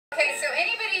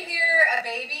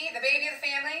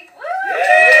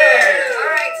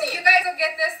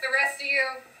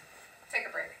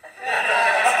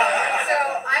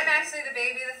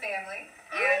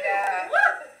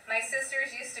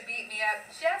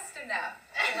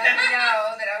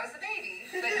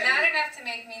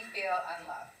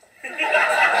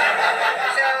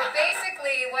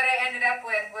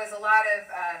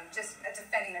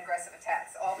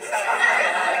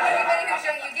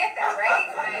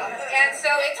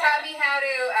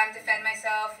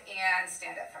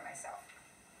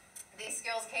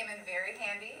in very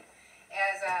handy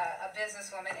as a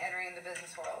businesswoman entering the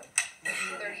business world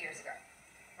 30 years ago,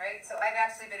 right? So I've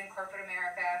actually been in corporate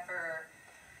America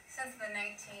since the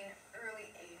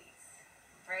early 80s,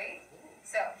 right?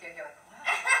 So you're like, wow.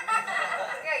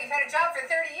 Yeah, you've had a job for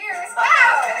 30 years.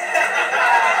 Wow!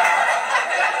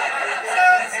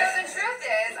 So the truth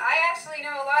is, I actually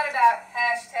know a lot about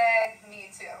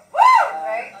 #MeToo. Woo!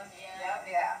 Right?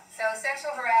 Yeah. So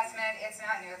sexual harassment, it's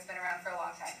not new. It's been around for a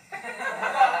long time.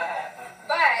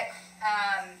 But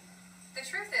the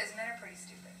truth is, men are pretty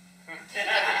stupid.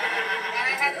 And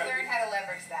I had to learn how to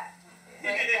leverage that.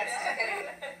 Right? That's stupidity.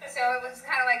 So it was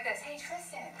kind of like this. Hey,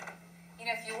 Tristan, you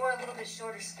know, if you wore a little bit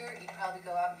shorter skirt, you'd probably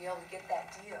go out and be able to get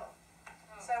that deal.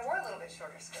 So I wore a little bit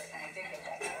shorter skirt, and I did get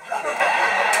that deal.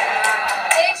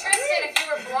 Hey, Tristan, if you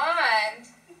were blonde,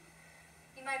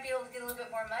 you might be able to get a little bit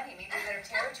more money, maybe a better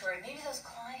territory. Maybe those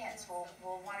clients will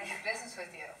want to do business with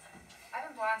you. I've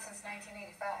been blonde since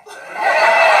 1985. And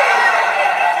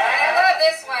I love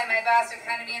this one. My boss would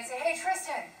come to me and say, hey,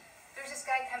 Tristan, there's this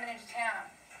guy coming into town.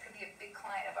 Could be a big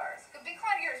client of ours. Could be a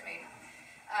client of yours, maybe.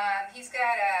 He's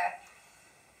got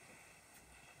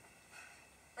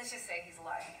let's just say he's a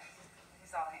lot of hands.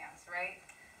 He's all hands, right?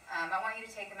 I want you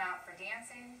to take him out for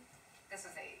dancing. This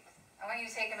was the 80s. I want you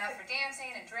to take him out for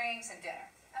dancing and drinks and dinner.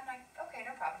 I'm like, okay,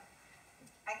 no problem.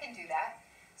 I can do that.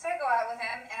 So I go out with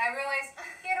him, and I realize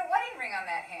he had a wedding ring on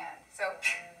that hand. So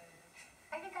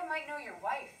I think I might know your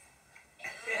wife.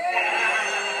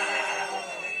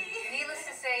 Needless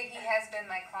to say, he has been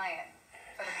my client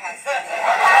for the past 10 years.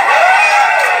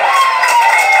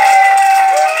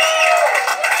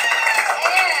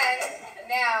 And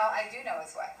now I do know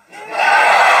his wife. So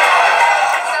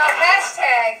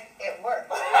 #it worked.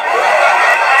 So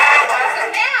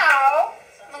now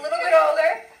I'm a little bit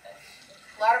older.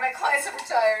 A lot of my clients are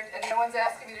retired, and no one's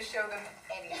asking me to show them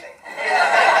anything.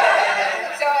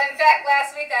 So in fact,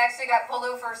 last week I actually got pulled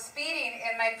over for speeding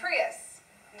in my Prius.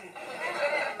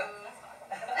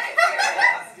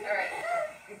 Alright.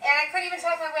 And I couldn't even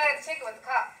talk my way out of the ticket with the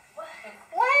cop.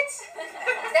 What?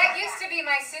 That used to be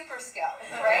my super skill,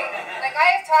 right? Like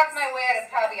I have talked my way out of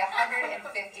probably 150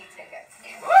 tickets.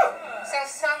 So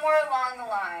somewhere along the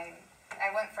line,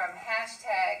 I went from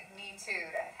 #MeToo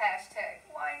to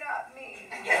 #why